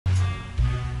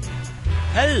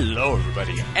Hello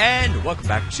everybody, and welcome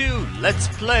back to Let's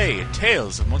Play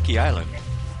Tales of Monkey Island.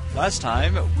 Last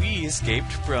time, we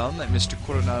escaped from Mr.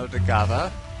 Coronel de Gava,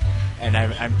 and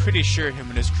I'm pretty sure him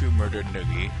and his crew murdered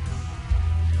Noogie.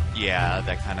 Yeah,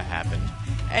 that kind of happened.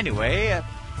 Anyway,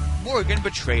 Morgan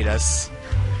betrayed us,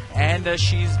 and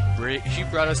she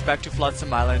brought us back to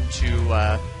Flotsam Island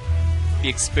to be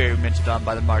experimented on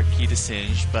by the Marquis de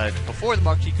Singe, but before the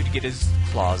Marquis could get his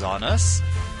claws on us,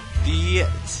 the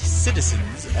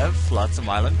citizens of Flotsam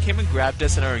Island came and grabbed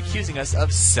us and are accusing us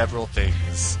of several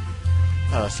things.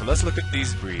 So let's look at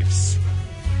these briefs.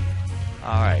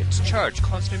 Alright, charge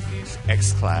constant abuse,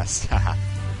 X class. Haha.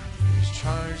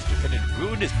 Charge defendant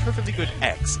ruined is perfectly good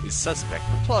X, is suspect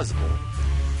but plausible.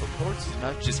 Reports is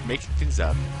not just making things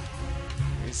up.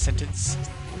 Sentence,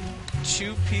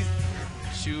 two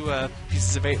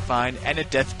pieces of 8 fine and a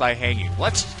death by hanging.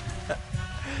 What?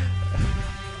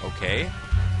 Okay.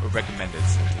 A recommended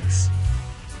sentence.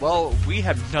 Well, we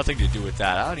have nothing to do with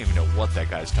that. I don't even know what that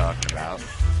guy's talking about.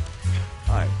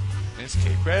 Alright. Miss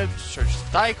K. Krebs charges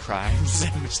thigh crimes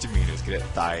and misdemeanors. Get it?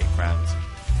 Thigh crimes.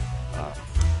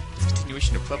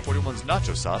 Discontinuation of Club 41's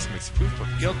nacho sauce makes proof of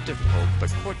guilt difficult,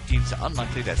 but court deems it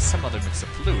unlikely that some other mix of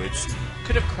fluids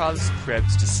could have caused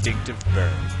Krebs' distinctive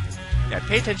burn. Yeah,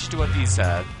 pay attention to what these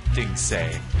things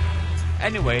say.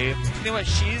 Anyway, pretty much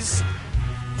she's...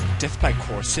 Death by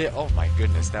corset? Oh my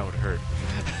goodness, that would hurt.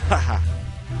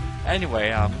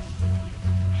 Anyway,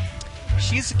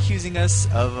 she's accusing us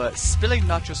of spilling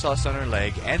nacho sauce on her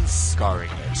leg and scarring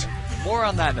it. More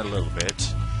on that in a little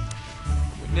bit.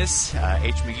 Witness,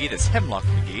 H. McGee, that's Hemlock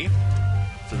McGee.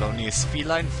 Felonious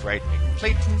feline frightening.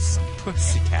 Clayton's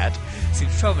pussycat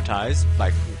seems traumatized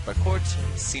by court,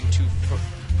 seem too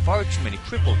far too many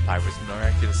crippled pirates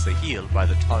miraculously healed by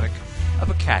the tonic of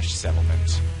a cash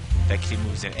settlement. That kitty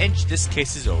moves an inch, this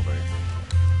case is over.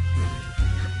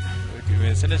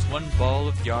 Send us one ball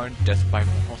of yarn, death by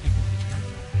mauling.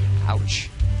 Ouch.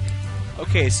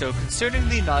 Okay, so concerning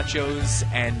the nachos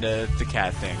and the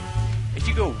cat thing, if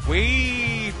you go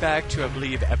way back to, I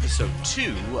believe, episode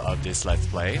 2 of this Let's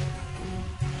Play,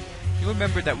 you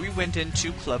remember that we went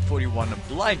into Club 41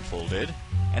 blindfolded,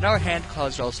 and our hand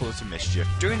caused all sorts of mischief.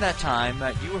 During that time,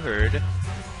 you heard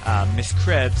Miss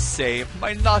Krebs say,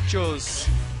 "My nachos!"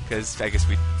 Because I guess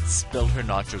we spilled her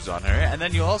nachos on her, and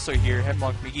then you also hear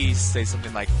Hemlock McGee say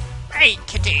something like, "Hey,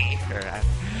 kitty!"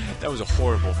 That was a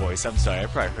horrible voice, I'm sorry, I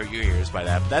probably hurt your ears by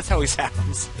that, but that's how he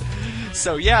sounds.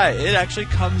 So yeah, it actually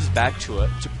comes back to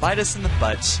bite us in the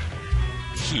butt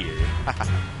here.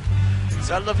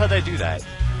 So I love how they do that.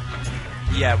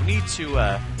 Yeah, we need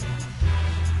to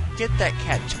get that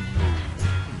cat to move.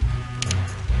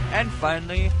 And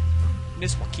finally,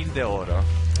 Miss Joaquin de Oro,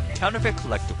 counterfeit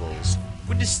collectibles.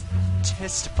 Witness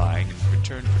testifying in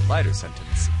return for lighter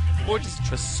sentence. Board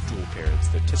distrusts stool parrots.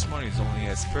 Their testimony is only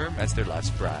as firm as their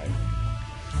last bribe.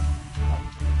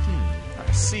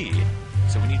 I see.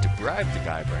 So we need to bribe the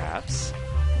guy, perhaps.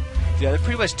 Yeah, that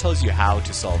pretty much tells you how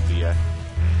to solve the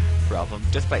problem.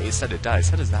 Death by 8-sided dice.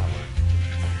 How does that work?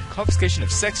 Confiscation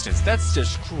of sextants. That's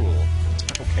just cruel.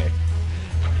 Okay.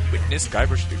 Witness,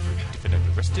 Guyver should be defendant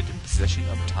arrested in possession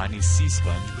of tiny sea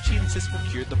sponge, which he insists will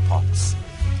cure the pox.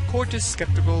 Court is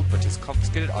skeptical, but his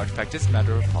confiscated artifact is a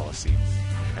matter of policy.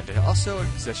 And also in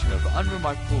possession of an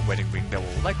unremarkable wedding ring that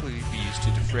will likely be used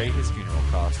to defray his funeral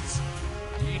costs.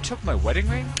 You took my wedding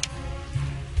ring?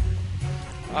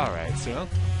 Alright, so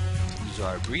these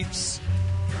are our briefs.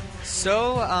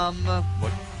 So,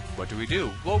 what do we do?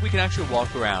 Well, we can actually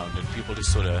walk around and people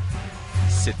just sort of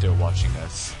sit there watching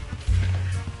us.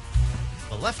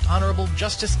 The Left Honorable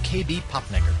Justice K.B.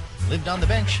 Popnecker lived on the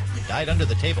bench, died under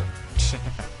the table.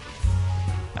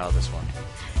 Now this one.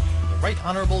 The Right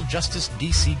Honorable Justice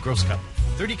D.C. Grosscup.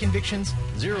 30 convictions,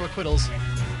 0 acquittals,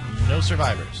 no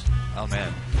survivors. Oh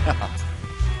man.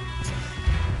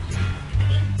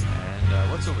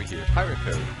 And what's over here? Pirate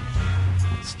code.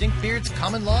 Stinkbeard's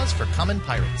common laws for common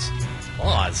pirates.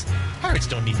 Laws? Pirates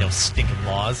don't need no stinking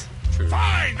laws. True.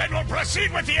 Fine, then we'll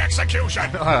proceed with the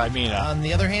execution. I mean, On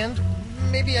the other hand,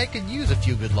 maybe I could use a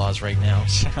few good laws right now.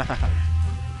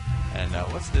 And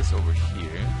what's this over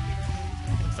here?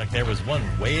 Looks like there was one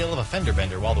whale of a fender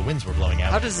bender while the winds were blowing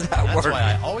out. How does that work? That's why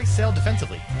I always sail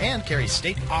defensively and carry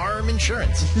state arm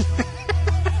insurance.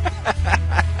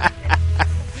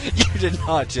 You did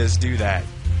not just do that.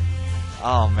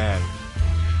 Oh man.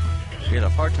 We had a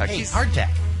hardtack. Hey,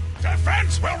 hardtack.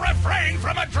 Defense will refrain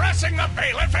from addressing the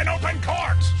bailiff in open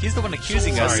court. He's the one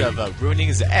accusing us of ruining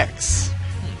his ex.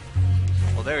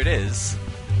 Well, there it is.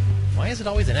 Why is it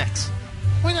always an X?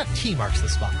 Why not T marks the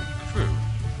spot? True.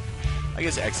 I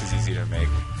guess X is easier to make.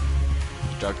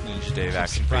 Dark Ninja Dave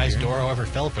action Surprised figure. Doro ever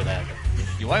fell for that.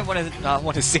 You might not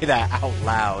want to say that out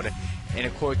loud in a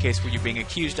court case where you're being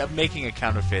accused of making a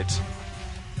counterfeit.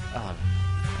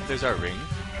 There's our ring.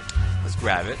 Let's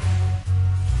grab it.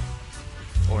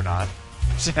 Or not.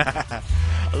 I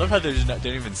love how they don't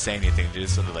even say anything. They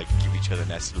just sort of like give each other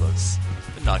nasty looks.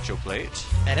 The nacho plate.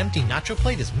 That empty nacho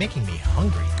plate is making me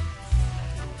hungry.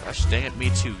 Gosh dang it,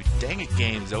 me too. Dang it,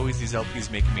 games. Always these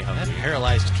LPs making me That hungry.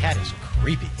 paralyzed cat is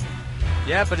creepy.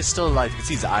 Yeah, but it's still alive. You can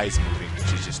see his eyes moving,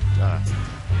 which is just,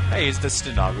 Hey, he's the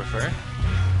stenographer.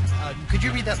 Could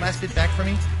you read that last bit back for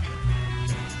me?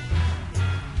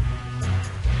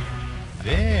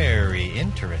 Very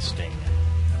interesting.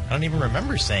 I don't even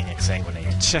remember saying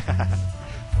exsanguinate.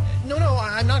 No,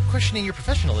 I'm not questioning your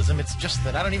professionalism. It's just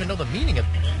that I don't even know the meaning of...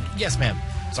 Yes, ma'am.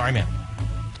 Sorry, ma'am.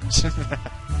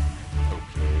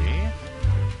 Okay.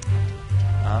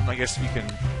 I guess we can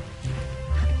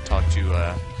talk to,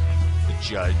 the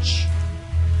judge.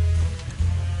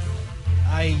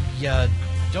 I,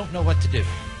 don't know what to do.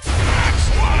 That's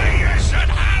why you should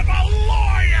have a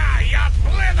lawyer, you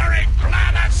blithering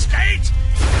planet skate!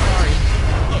 Sorry.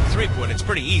 Look, Threepwood, it's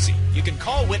pretty easy. You can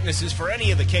call witnesses for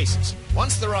any of the cases.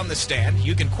 Once they're on the stand,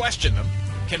 you can question them,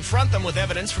 confront them with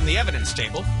evidence from the evidence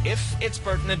table, if it's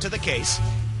pertinent to the case,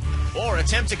 or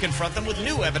attempt to confront them with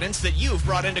new evidence that you've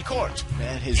brought into court.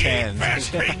 Man, his You hands.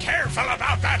 best be careful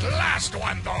about that last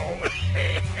one, though.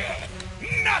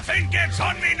 Nothing gets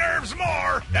on me nerves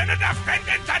more than a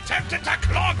defendant attempting to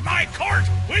clog my court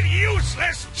with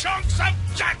useless chunks of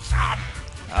jetsam.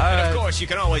 And of course, you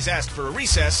can always ask for a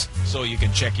recess so you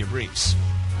can check your briefs.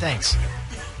 Thanks.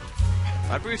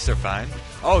 My briefs are fine.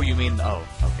 Oh, you mean... Oh,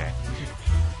 okay.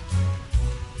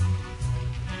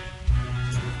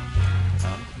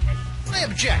 I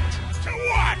object To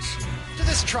what? to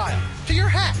this trial, to your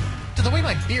hat, to the way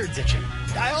my beard's itching.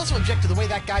 I also object to the way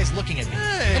that guy's looking at me,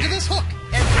 and to this hook.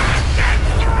 And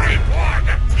Threepwood,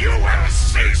 you will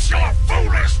cease your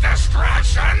foolish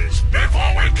distractions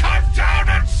before we come down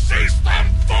and cease them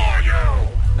for you!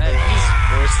 Man, he's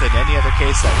worse than any other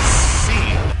case I've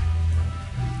seen.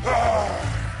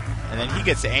 And then he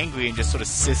gets angry and just sort of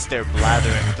sits there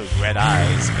blathering with those red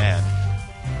eyes, man.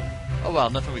 Oh well,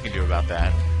 nothing we can do about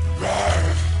that.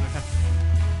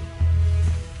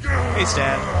 Hey,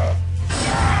 Stan.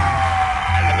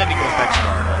 And then he goes back to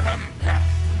normal.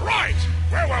 Right,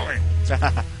 where were we?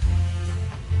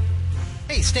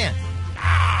 hey, Stan.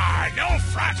 No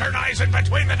fraternizing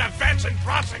between the defense and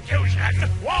prosecution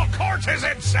while court is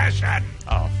in session.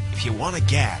 Oh. If you want to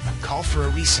gab, call for a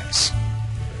recess.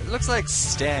 It looks like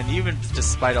Stan, even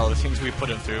despite all the things we put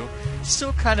him through,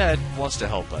 still kind of wants to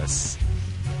help us.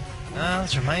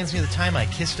 This reminds me of the time I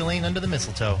kissed Elaine under the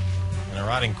mistletoe, and a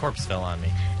rotting corpse fell on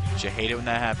me. Don't you hate it when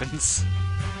that happens?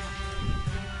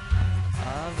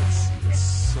 Let's see.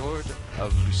 Sword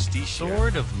of Lustitia.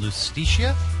 Sword of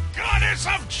Lustitia? Goddess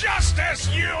of justice,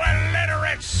 you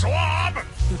illiterate swab!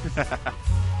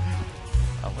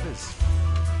 What is...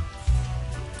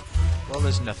 Well,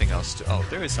 there's nothing else to... Oh,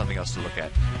 there is something else to look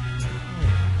at.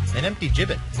 An empty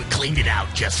gibbet. We cleaned it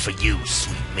out just for you,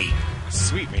 sweet meat.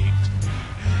 Sweet meat.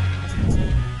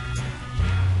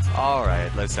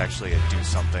 Alright, let's actually do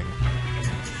something.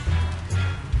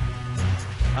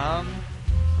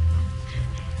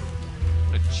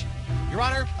 Your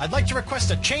Honor, I'd like to request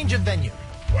a change of venue.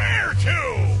 Where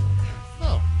to?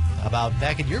 Oh, how about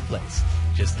back at your place?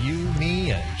 Just you,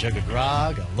 me, a jug of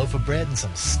grog, a loaf of bread, and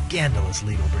some scandalous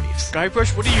legal briefs.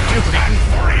 Guybrush, what are you doing? That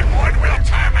Threepwood will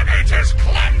terminate his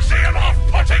clumsy and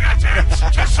off-putting attempts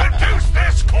to seduce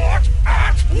this court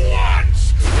at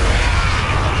once!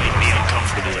 Make me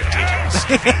uncomfortable at tittles.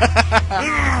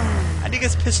 And he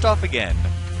gets pissed off again.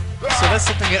 So that's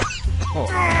something that... Oh,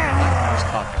 I was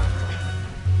talking.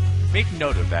 Make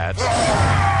note of that.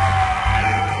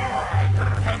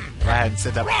 I hadn't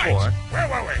said that before. Right,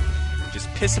 where were we? Just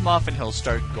piss him off and he'll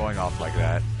start going off like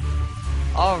that.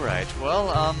 Alright,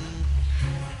 well,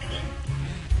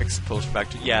 expose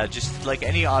factor. Yeah, just like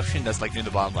any option that's like near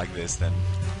the bottom like this, then.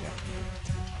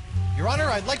 Your Honor,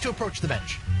 I'd like to approach the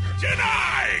bench.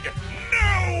 Denied!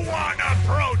 No one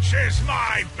approaches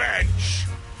my bench!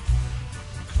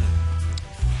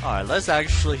 Alright, let's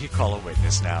actually call a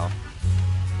witness now.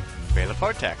 Bailiff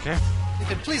Hardtack.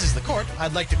 If it pleases the court,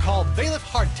 I'd like to call Bailiff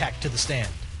Hardtack to the stand.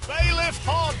 Bailiff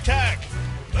Hardtack!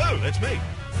 Oh, that's me.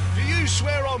 Do you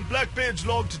swear on Blackbeard's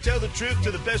log to tell the truth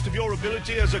to the best of your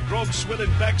ability as a grog-swilling,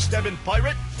 backstabbing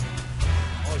pirate?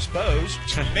 I suppose.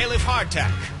 Bailiff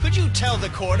Hardtack, could you tell the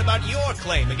court about your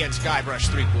claim against Guybrush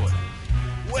Threepwood?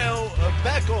 Well,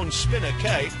 back on Spinner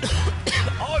Cape,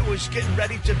 I was getting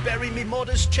ready to bury me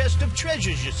modest chest of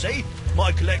treasures, you see.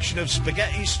 My collection of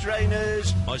spaghetti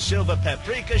strainers, my silver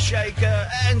paprika shaker,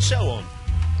 and so on.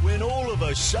 when all of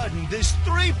a sudden this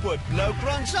 3-foot bloke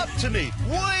runs up to me,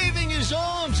 waving his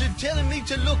arms and telling me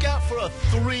to look out for a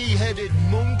 3-headed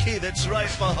monkey that's right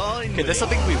behind me. Okay, that's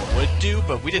something we would do,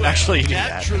 but we didn't actually do that.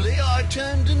 Naturally, I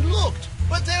turned and looked,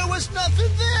 but there was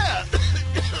nothing there.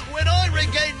 When I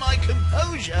regained my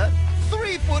composure,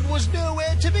 3-foot was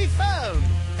nowhere to be found.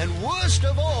 And worst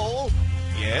of all,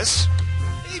 Yes?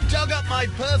 he dug up my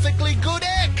perfectly good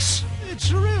X.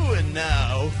 It's ruined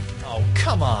now. Oh,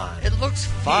 come on. It looks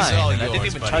fine, all and I didn't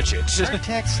yours, even buddy. touch it.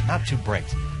 Artac's not too bright.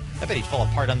 I bet he'd fall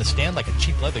apart on the stand like a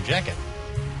cheap leather jacket.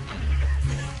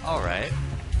 Alright.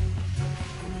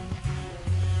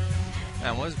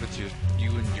 Man, what is with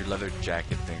you and your leather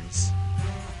jacket things?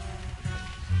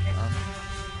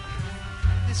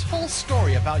 This whole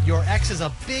story about your ex is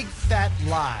a big fat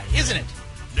lie, isn't it?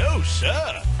 No,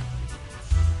 sir.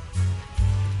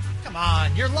 Come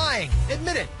on, you're lying.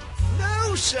 Admit it.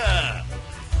 No, sir.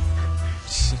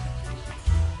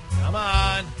 Come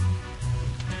on.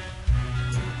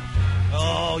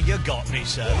 Oh, you got me,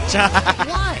 sir.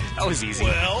 Why? That was easy.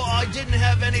 Well, I didn't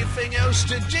have anything else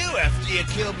to do after you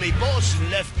killed me boss and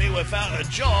left me without a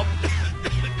job.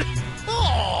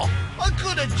 Oh, I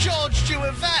could have charged you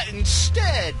with that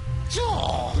instead.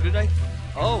 Oh. Who did I...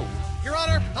 Oh. Your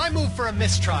Honor, I move for a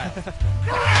mistrial.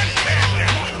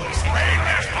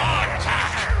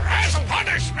 As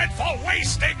punishment for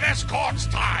wasting this court's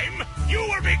time, you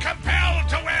will be compelled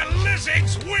to wear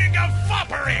Lizzie's wig of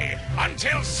foppery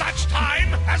until such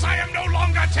time as I am no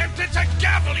longer tempted to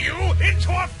gavel you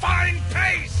into a fine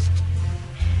paste.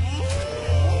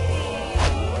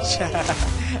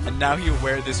 And now you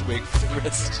wear this wig for the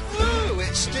rest. Ooh,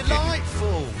 it's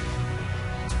delightful.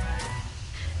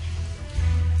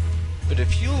 But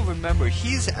if you'll remember,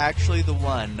 he's actually the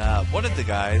one of the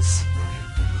guys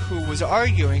who was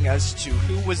arguing as to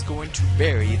who was going to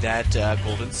bury that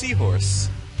golden seahorse.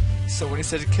 So when he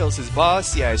said it kills his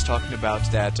boss, yeah, he's talking about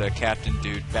that captain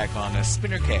dude back on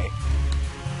Spinner K.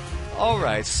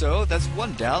 Alright, so that's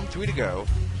 1 down, 3 to go.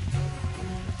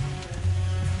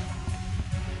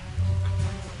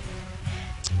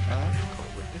 Call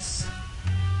witness.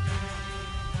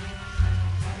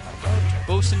 How about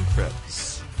Bosun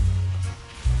Krebs?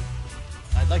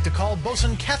 I'd like to call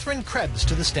Bosun Catherine Krebs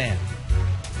to the stand.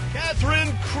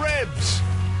 Catherine Krebs.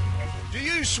 Do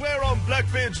you swear on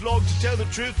Blackbeard's log to tell the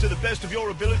truth to the best of your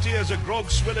ability as a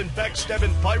grog-swilling,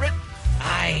 backstabbing pirate?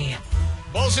 Aye.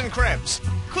 Bosun Krebs,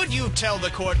 could you tell the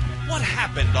court what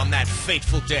happened on that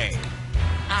fateful day?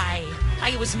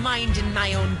 I was minding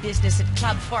my own business at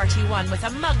Club 41 with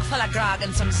a mug full of grog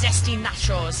and some zesty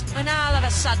nachos, when all of a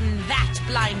sudden that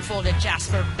blindfolded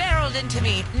Jasper barreled into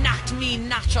me, knocked me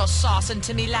nacho sauce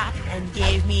into me lap, and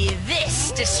gave me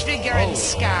this disfiguring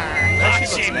scar. That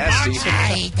actually looks nasty.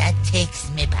 Aye, that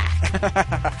takes me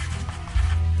back.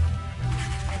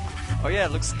 Oh yeah,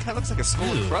 it kind of looks like a skull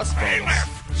and crossbones.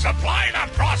 Bailiff, supply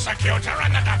the prosecutor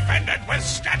and the defendant with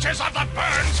sketches of the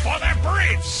burns for their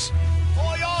briefs.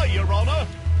 Aye, aye, Your Honor.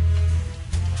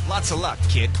 Lots of luck,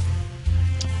 kid.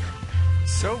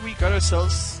 So we got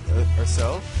ourselves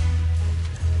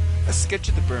a sketch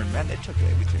of the burn. Man, they took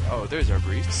everything. Oh, there's our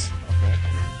briefs. Okay.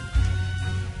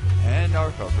 And our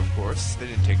hook, of course. They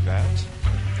didn't take that.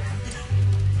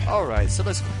 Alright, so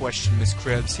let's question Miss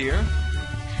Krebs here.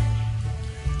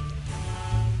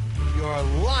 You're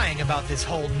lying about this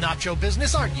whole nacho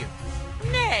business, aren't you?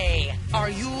 Nay, are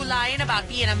you lying about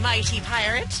being a mighty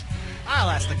pirate? I'll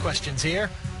ask the questions here.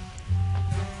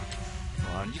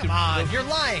 Come on, Come on, you're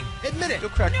lying. Admit it. You'll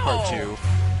crack part 2.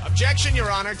 Objection,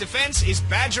 Your Honor. Defense is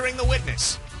badgering the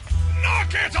witness.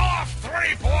 Knock it off,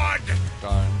 Threepwood!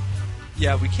 Darn.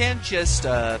 Yeah, we can't just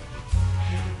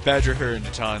badger her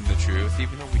into telling the truth,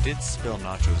 even though we did spill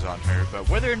nachos on her. But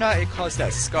whether or not it caused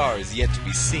that scar is yet to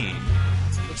be seen.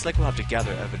 Looks like we'll have to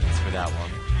gather evidence for that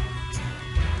one.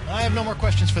 I have no more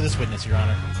questions for this witness, Your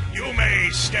Honor. You may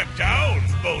step down,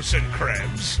 Bosun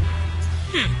Krebs.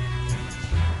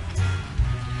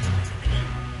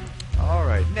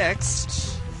 Alright,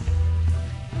 next.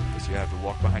 Guess you have to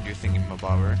walk behind your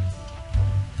thingy-mabobber.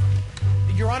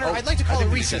 Your Honor, Oh, I'd like to I call a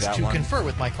think we did recess that to one. confer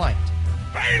with my client.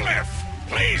 Bailiff,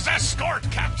 please escort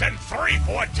Captain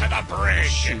Threepwood to the brig.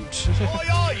 Shoot. Aye,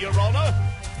 aye, Your Honor.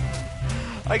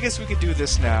 I guess we could do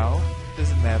this now.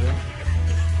 Doesn't matter.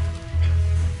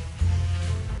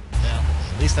 Well,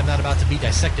 at least I'm not about to be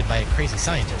dissected by a crazy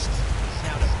scientist.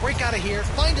 Now to break out of here,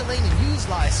 find a lane and use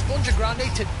La Esponja Grande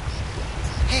to...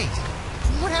 Hey,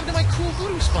 what happened to my cool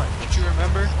voodoo sponge? Don't you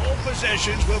remember? All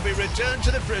possessions will be returned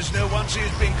to the prisoner once he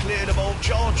has been cleared of all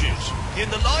charges. In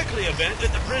the likely event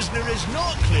that the prisoner is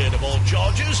not cleared of all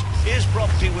charges, his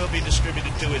property will be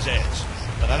distributed to his heirs.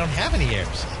 But I don't have any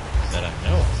heirs. that I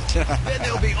know of. Then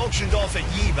they'll be auctioned off at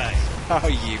eBay. Oh,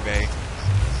 eBay.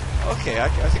 Okay, I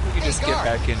think we can just get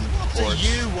back in What port do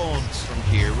you want? from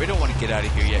here. We don't want to get out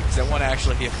of here yet, because I want to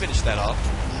actually finish that off.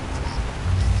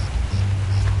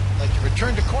 I'd like to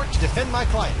return to court to defend my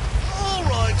client.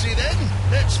 Alrighty then,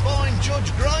 let's find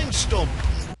Judge Grindstump.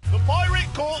 The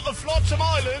Pirate Court of Flotsam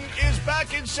Island is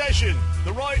back in session.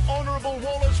 The Right Honourable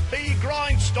Wallace P.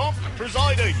 Grindstump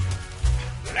presiding.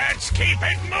 Let's keep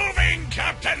it moving,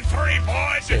 Captain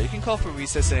Threepwood! So you can call for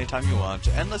recess anytime you want,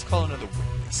 and let's call another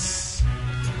witness.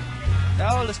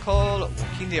 Now let's call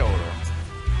Joaquin de Oro.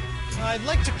 I'd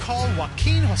like to call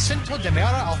Joaquin Jacinto de Mera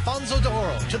Alfonso de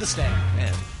Oro to the stand.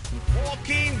 Man.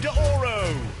 Joaquin de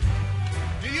Oro.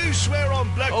 Do you swear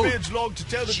on Blackbeard's log to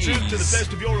tell the truth to the jeez.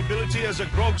 best of your ability as a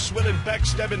grog-swilling,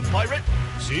 backstabbing pirate?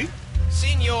 See?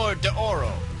 Senor de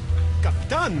Oro.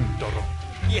 Captain Doro.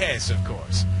 Yes, of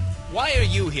course. Why are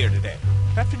you here today?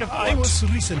 Captain of I what? was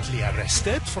recently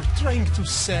arrested for trying to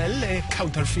sell a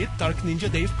counterfeit Dark Ninja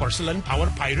Dave porcelain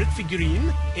power pirate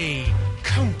figurine. A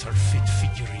counterfeit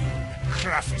figurine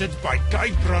crafted by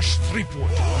Guybrush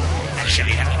Threepwood.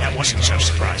 Actually, that wasn't so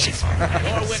surprising.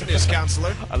 Your witness,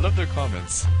 counselor. I love their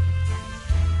comments.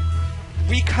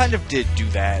 We kind of did do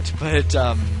that, but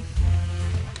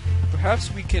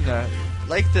perhaps we can,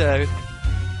 like the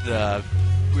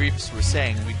briefs were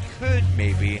saying, we could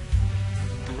maybe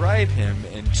bribe him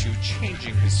into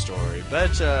changing his story,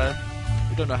 but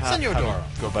we don't know how, Senor how Doro,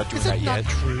 to go about doing is it that not yet.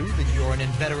 true that you're an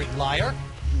inveterate liar?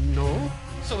 No?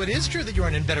 So it is true that you're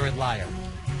an inveterate liar.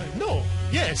 No.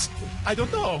 Yes. I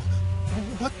don't know.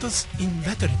 What does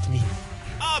inveterate mean?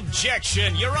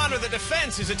 Objection! Your Honor, the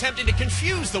defense is attempting to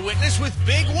confuse the witness with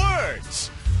big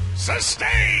words.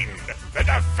 Sustained! The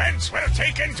defense will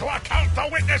take into account the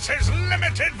witness's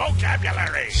limited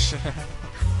vocabulary.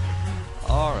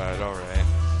 Alright.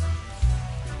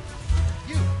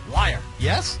 You liar.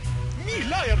 Yes? Me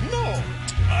liar, no!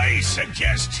 I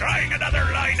suggest trying another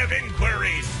line of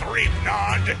inquiry,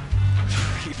 Threepnod.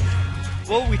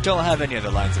 Well, we don't have any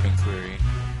other lines of inquiry.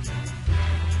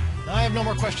 I have no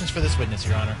more questions for this witness,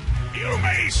 Your Honor. You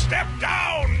may step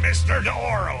down, Mr. de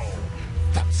Oro.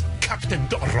 That's Captain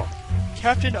Doro.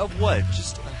 Captain of what?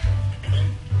 Just...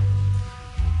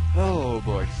 Oh,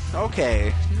 boy.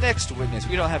 Okay, next witness.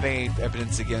 We don't have any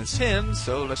evidence against him,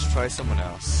 so let's try someone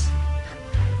else.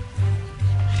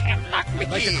 I'd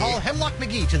like to call Hemlock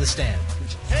McGee to the stand.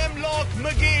 Hemlock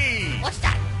McGee. What's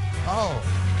that? Oh.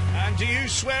 And do you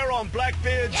swear on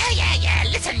Blackbeard's... Yeah.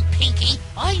 Listen, Pinky.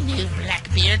 I knew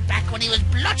Blackbeard back when he was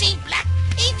bloody Black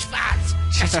Peach Fuzz.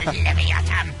 Just let me at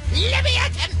him. Let me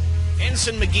at him.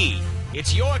 Ensign McGee,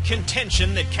 it's your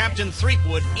contention that Captain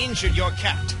Threepwood injured your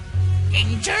cat.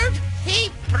 Injured? He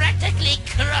practically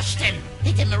crushed him.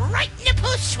 Hit him right in the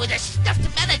puss with a stuffed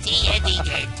manatee head he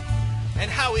did. And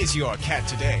how is your cat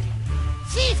today?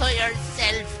 See for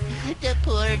yourself. The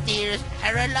poor dear is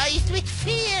paralyzed with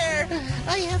fear.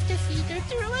 I have to feed her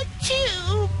through a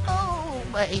tube. Oh,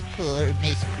 my poor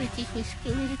Miss Pretty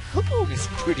Whiskers. Oh, His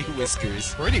pretty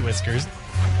whiskers. Pretty whiskers.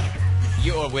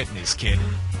 Your witness, kid.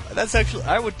 That's actually...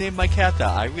 I would name my cat that.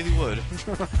 I really would.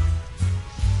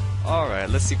 Alright,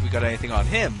 let's see if we got anything on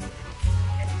him.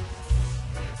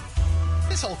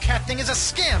 This whole cat thing is a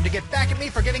scam to get back at me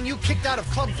for getting you kicked out of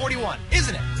Club 41,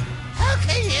 isn't it? how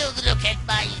can you look at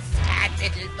my fat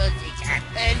little pussycat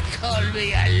and call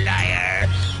me a liar?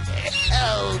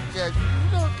 Oh, just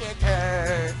look at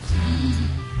her.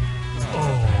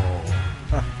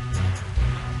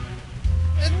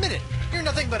 Admit it. You're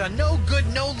nothing but a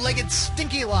no-good, no-legged,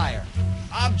 stinky liar.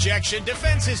 Objection!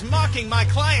 Defense is mocking my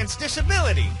client's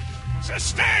disability.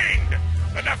 Sustained!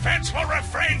 The defense will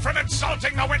refrain from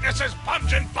insulting the witness's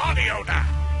pungent body odor.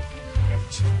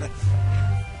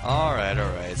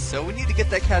 Alright. So we need to get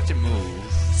that cat to move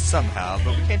somehow,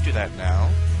 but we can't do that now.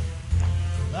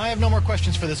 I have no more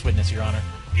questions for this witness, Your Honor.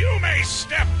 You may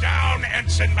step down,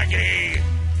 Ensign McGee.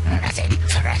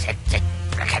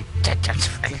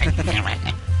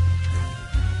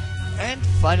 And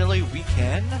finally, we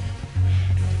can...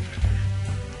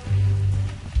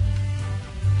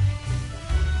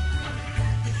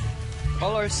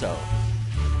 call ourselves.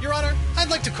 Your Honor, I'd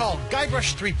like to call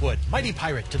Guybrush Threepwood, mighty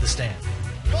pirate, to the stand.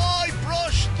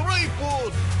 Guybrush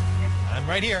Threepwood. I'm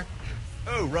right here.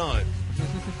 Oh, right.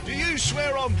 Do you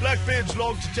swear on Blackbeard's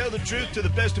log to tell the truth to the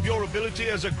best of your ability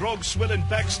as a grog-swilling,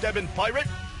 backstabbing pirate?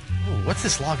 Ooh, what's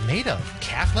this log made of?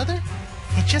 Calf leather?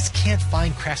 You just can't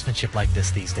find craftsmanship like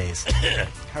this these days.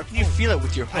 How can you feel it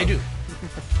with your hook? I do.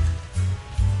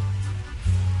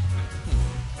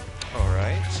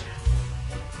 Alright.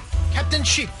 Captain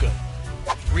Sheepgood.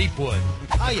 Reapwood.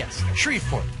 Ah, yes.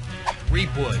 Shreveport.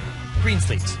 Reapwood.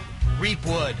 Greensleeves.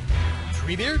 Reapwood.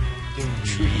 Treebeard?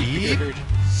 Treebeard.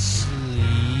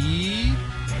 Sleep.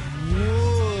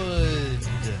 Wood.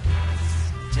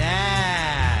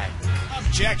 Dak.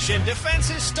 Objection. Defense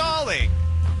is stalling.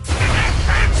 The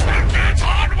defense will get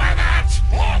on with it,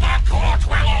 or the court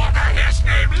will order his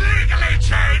name legally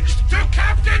changed to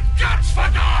Captain Guts for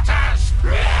Daughters.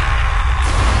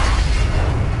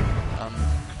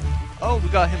 Oh, we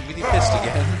got him really pissed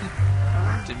again.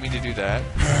 Didn't mean to do that.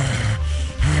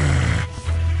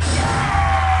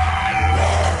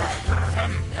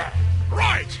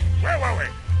 Right, where were we?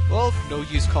 Well, no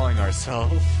use calling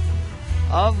ourselves.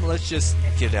 Let's just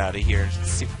get out of here and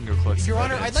see if we can go collect some Your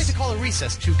Honor, evidence. I'd like to call a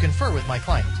recess to confer with my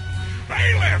client.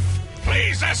 Bailiff,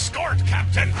 please escort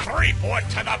Captain Threepwood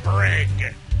to the brig.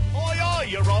 Aye, aye,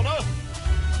 Your Honor.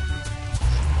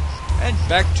 And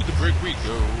back to the brig we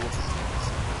go.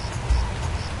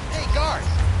 Hey, guard.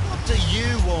 What do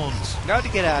you want? Now to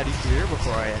get out of here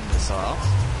before I end this off.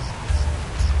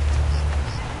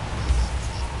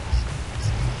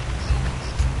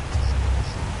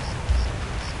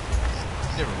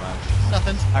 Never mind.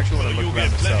 Nothing. Actually, Well, want to you'll look around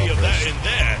get the plenty cell of that first. in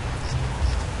there.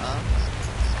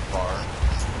 Bar.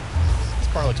 This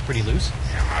bar looks pretty loose.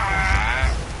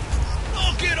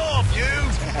 Knock it off, you!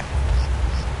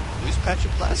 Loose patch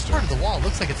of plaster. Part of the wall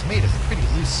looks like it's made of pretty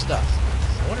loose stuff.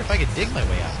 I wonder if I could dig my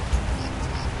way out.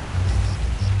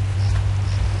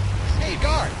 Hey,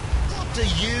 guard! What do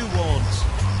you want?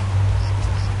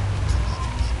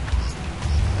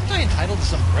 Aren't I entitled to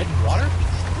some bread and water?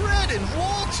 Bread and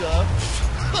water?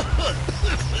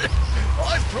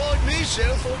 I pride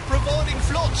myself on providing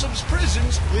Flotsam's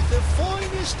prisons with the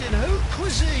finest in haute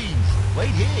cuisine. Wait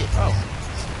here. Oh,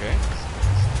 okay.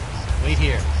 Wait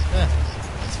here. Huh,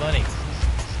 that's funny.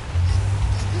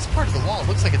 This part of the wall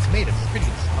looks like it's made of pretty...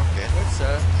 Okay, let's,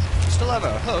 we still have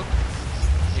a hook.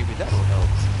 Maybe that'll help.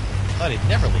 Thought it'd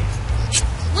never leave.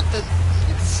 What the...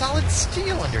 It's solid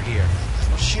steel under here.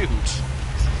 Well, shoot.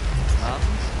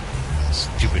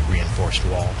 Stupid reinforced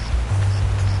wall.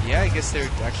 Yeah, I guess there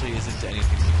actually isn't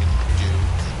anything we can do.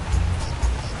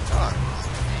 Darn.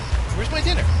 Where's my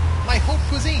dinner? My haute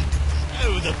cuisine.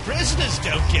 Oh, the prisoners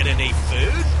don't get any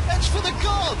food. That's for the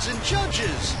guards and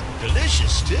judges.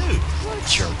 Delicious, too. What a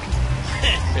jerk.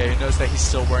 Yeah, he knows that he's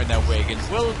still wearing that wig, and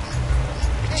will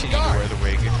continue to guard. wear the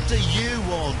wig. What do you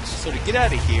want? So to get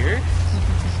out of here,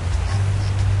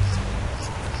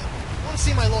 I want to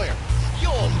see my lawyer.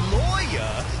 Your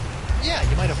lawyer? Yeah,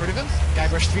 you might have heard of him.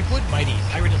 Guybrush Threepwood, mighty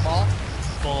pirate at law.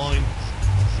 Fine.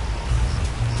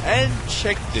 and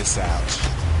check this out.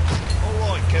 All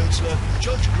right, Councillor.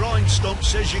 Judge Grindstump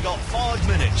says you got 5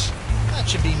 minutes. That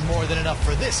should be more than enough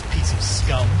for this piece of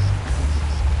scum.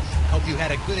 Hope you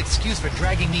had a good excuse for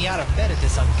dragging me out of bed at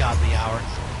this ungodly hour.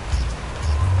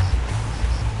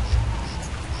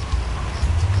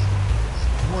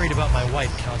 I'm worried about my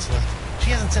wife, Counselor.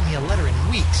 She hasn't sent me a letter in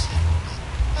weeks.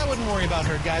 I wouldn't worry about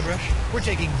her, Guybrush. We're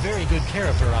taking very good care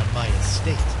of her on my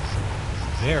estate.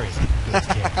 Very good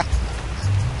care.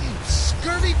 You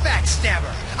scurvy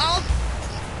backstabber! I'll...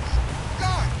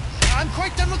 Guard! I'm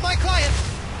quite done with my client.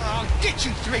 I'll get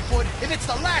you, Threepwood, if it's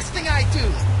the last thing I do.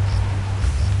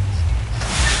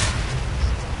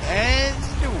 And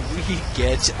we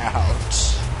get out.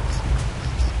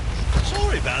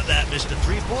 Sorry about that, Mr.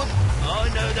 Threepwood. I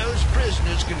know those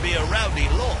prisoners can be a rowdy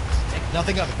lot. Think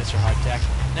nothing of it, Mr. Hardtack.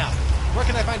 Now, where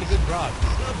can I find a good grog?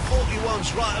 Club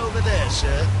 41's right over there,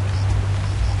 sir.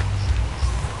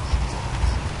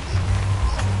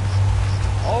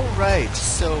 Alright,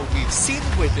 so we've seen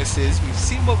the witnesses, we've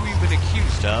seen what we've been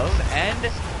accused of,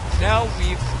 and now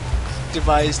we've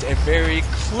devised a very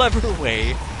clever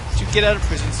way to get out of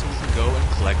prison so we can go and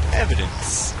collect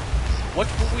evidence. What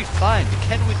will we find?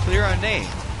 Can we clear our name?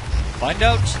 Find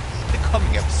out in the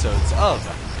coming episodes of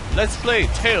Let's Play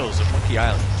Tales of Monkey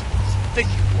Island. Thank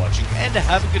you for watching, and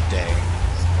have a good day.